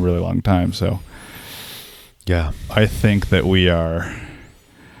had in a really long time. So yeah, I think that we are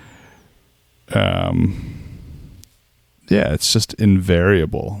it's just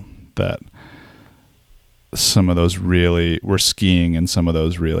invariable that some of those we're skiing in some of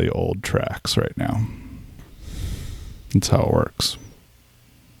those really old tracks right now. That's how it works.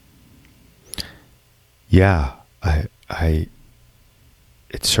 Yeah,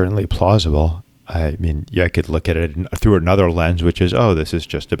 it's certainly plausible. I mean, I could look at it through another lens, which is, this is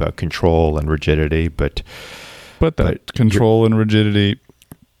just about control and rigidity, but that control and rigidity.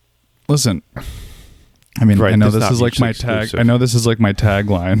 Listen, I mean, I know this is like my tag. I know this is like my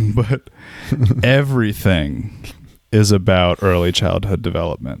tagline, but everything is about early childhood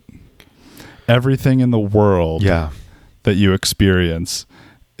development. Everything in the world that you experience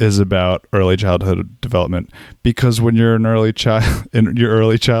is about early childhood development, because when you're in your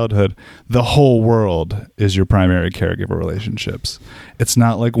early childhood, the whole world is your primary caregiver relationships. It's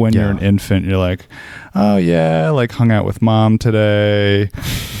not like when you're an infant, you're like, oh yeah, like hung out with mom today,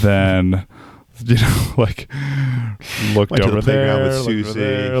 then like looked over there with Susie.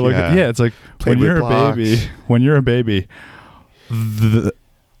 It's like when you're a baby,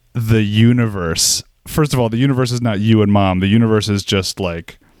 the universe. First of all, the universe is not you and mom. The universe is just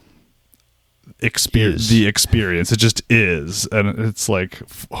like the experience. It just is, and it's like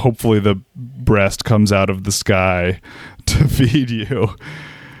hopefully the breast comes out of the sky to feed you.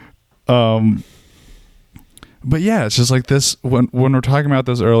 But yeah, it's just like this when we're talking about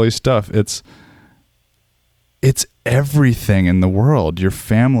this early stuff, it's everything in the world. Your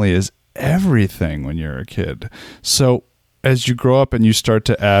family is everything when you're a kid. So as you grow up and you start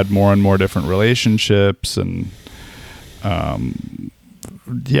to add more and more different relationships and more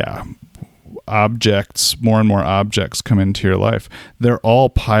and more objects come into your life. They're all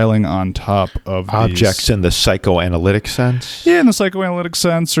piling on top of objects in the psychoanalytic sense. Yeah, in the psychoanalytic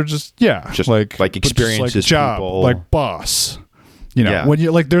sense, or just like experiences, just like job, people, like boss. When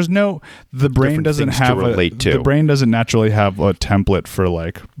you like, there's no the brain doesn't have the brain doesn't naturally have a template for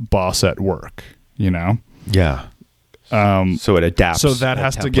like boss at work. Yeah. So it adapts. So that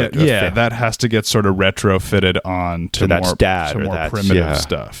has to get that has to get sort of retrofitted on to more primitive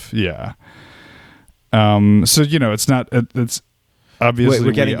stuff. Yeah. So it's not. It's obviously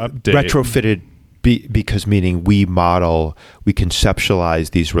we're getting retrofitted because meaning we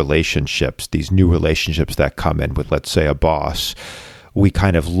conceptualize these relationships, these new relationships that come in with, let's say, a boss. We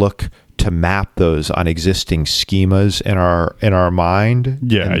kind of look to map those on existing schemas in our mind.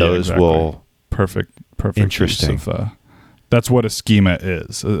 Yeah, and those will perfect. Interesting. Use of, that's what a schema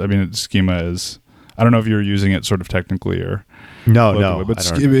is. I mean, a schema is. I don't know if you're using it sort of technically or. No. But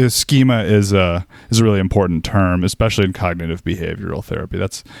schema is a really important term, especially in cognitive behavioral therapy.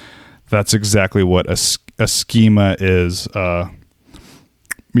 That's exactly what a schema is.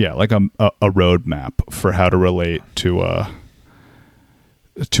 Like a roadmap for how to relate to a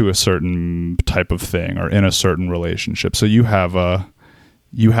certain type of thing or in a certain relationship. So you have an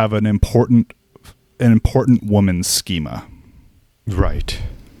important woman's schema, right?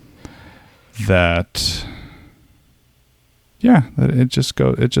 That. Yeah,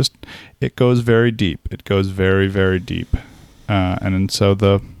 it goes very deep. It goes very, very deep, and so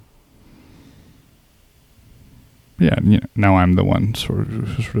now I'm the one sort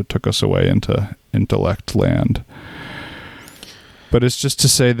of took us away into intellect land. But it's just to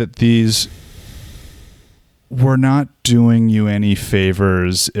say that we're not doing you any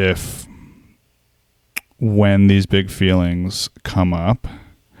favors if when these big feelings come up,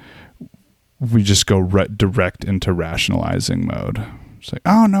 we just go direct into rationalizing mode. It's like,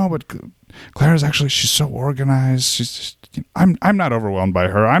 oh no, but Claire's she's so organized. She's just, I'm not overwhelmed by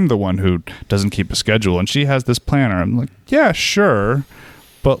her. I'm the one who doesn't keep a schedule, and she has this planner. I'm like, yeah, sure,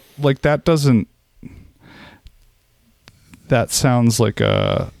 but like that sounds like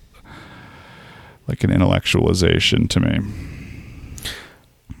an intellectualization to me.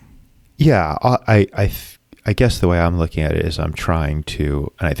 Yeah, I guess the way I'm looking at it is I'm trying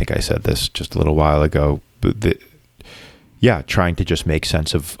to, and I think I said this just a little while ago, but trying to just make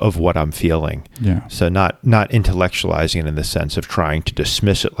sense of what I'm feeling. Yeah. So not intellectualizing it in the sense of trying to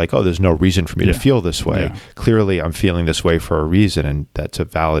dismiss it like, oh, there's no reason for me to feel this way. Yeah. Clearly I'm feeling this way for a reason, and that's a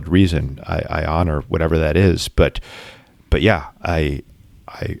valid reason. I honor whatever that is. But yeah, I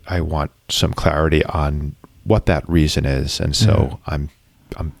want some clarity on what that reason is. And so I'm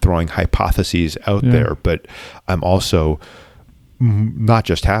throwing hypotheses out there, but I'm also not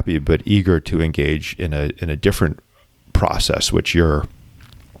just happy, but eager to engage in a different process, which you're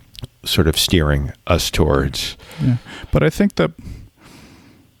sort of steering us towards. Yeah. But I think that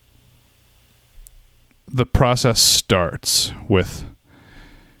the process starts with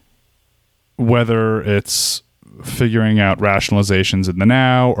whether it's figuring out rationalizations in the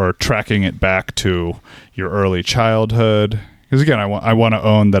now or tracking it back to your early childhood. Because again, I want to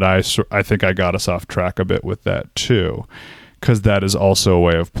own that I think I got us off track a bit with that too, because that is also a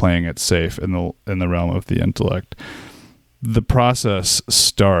way of playing it safe in the realm of the intellect. The process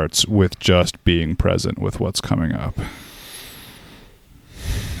starts with just being present with what's coming up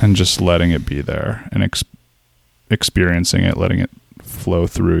and just letting it be there and experiencing it, letting it flow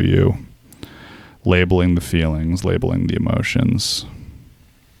through you, labeling the feelings, labeling the emotions.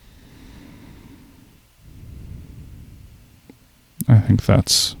 I think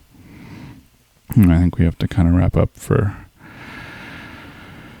we have to kind of wrap up for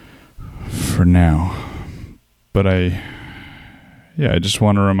now. But I just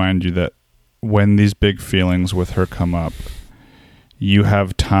want to remind you that when these big feelings with her come up, you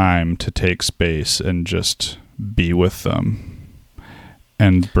have time to take space and just be with them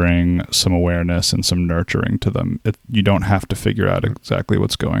and bring some awareness and some nurturing to them. You don't have to figure out exactly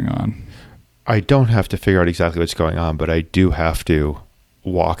what's going on. I don't have to figure out exactly what's going on, but I do have to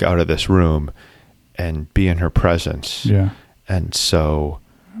walk out of this room and be in her presence. Yeah. And so...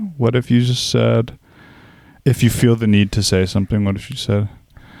 What if you just said, if you feel the need to say something, what if you said,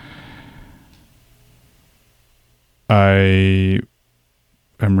 I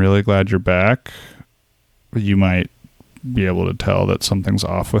am really glad you're back. You might be able to tell that something's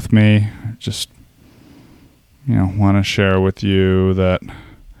off with me. Just, want to share with you that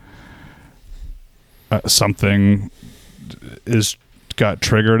something got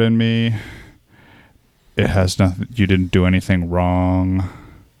triggered in me. It has nothing, you didn't do anything wrong.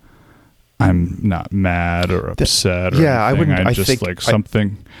 I'm not mad or upset or anything. I just think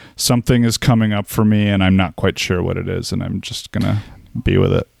something is coming up for me and I'm not quite sure what it is, and I'm just going to be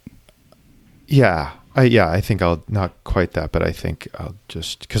with it. Yeah. I think I'll not quite that, but I think I'll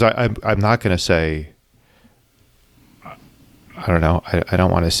just, because I'm not going to say, I don't know. I don't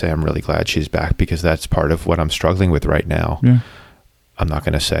want to say I'm really glad she's back, because that's part of what I'm struggling with right now. Yeah. I'm not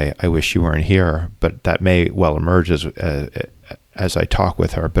going to say I wish you weren't here, but that may well emerge as I talk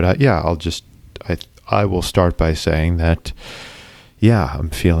with her. But I will start by saying that, I'm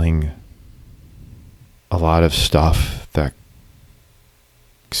feeling a lot of stuff that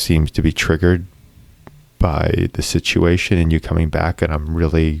seems to be triggered by the situation and you coming back, and I'm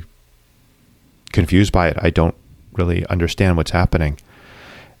really confused by it. I don't really understand what's happening.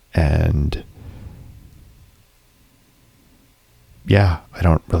 And I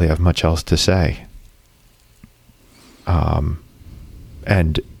don't really have much else to say.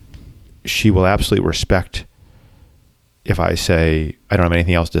 And she will absolutely respect if I say I don't have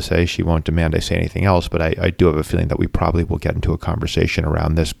anything else to say. She won't demand I say anything else, but I do have a feeling that we probably will get into a conversation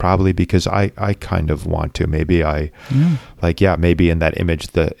around this, probably because I kind of want to. Maybe maybe in that image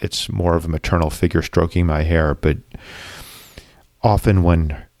that it's more of a maternal figure stroking my hair, but often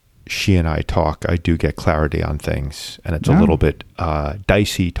when she and I talk, I do get clarity on things, and it's a little bit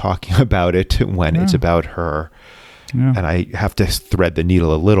dicey talking about it when it's about her. Yeah. And I have to thread the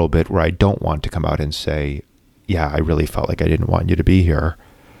needle a little bit where I don't want to come out and say, I really felt like I didn't want you to be here.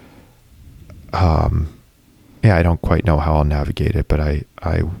 I don't quite know how I'll navigate it, but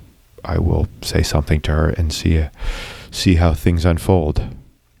I will say something to her and see how things unfold.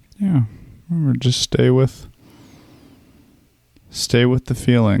 Yeah. Remember, just stay with the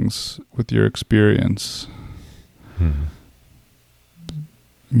feelings, with your experience.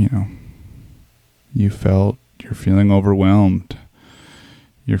 You're feeling overwhelmed.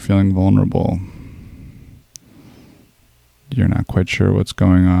 You're feeling vulnerable. You're not quite sure what's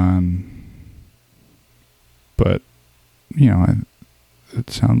going on. But, it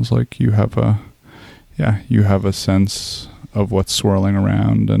sounds like you have a sense of what's swirling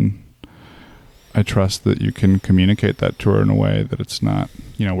around, and I trust that you can communicate that to her in a way that it's not,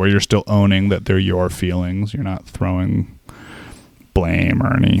 where you're still owning that they're your feelings. You're not throwing blame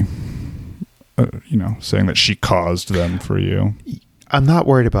or any, saying that she caused them for you. I'm not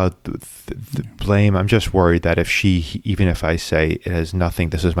worried about the blame. I'm just worried that even if I say it has nothing,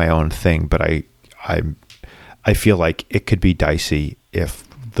 this is my own thing, but I feel like it could be dicey if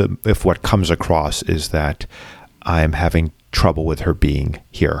what comes across is that I'm having trouble with her being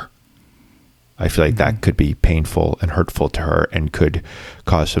here. I feel like that could be painful and hurtful to her and could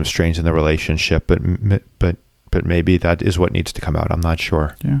cause some strains in the relationship. But maybe that is what needs to come out. I'm not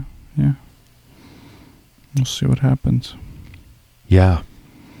sure. Yeah. We'll see what happens. Yeah.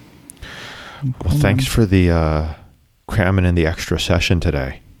 Well, thanks for the cramming in the extra session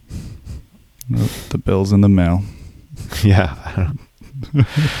today. The bill's in the mail. Yeah.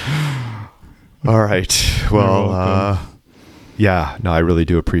 All right. Well, yeah. No, I really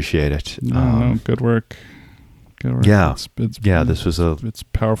do appreciate it. No, good work. Good work. Yeah. It's this was it's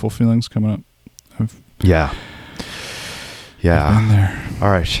powerful feelings coming up. Yeah. I've been there.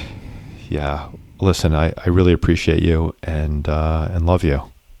 All right. Yeah. Listen, I really appreciate you and love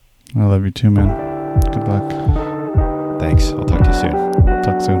you. I love you too, man. Good luck. Thanks. I'll talk to you soon.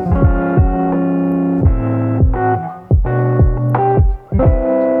 Talk soon.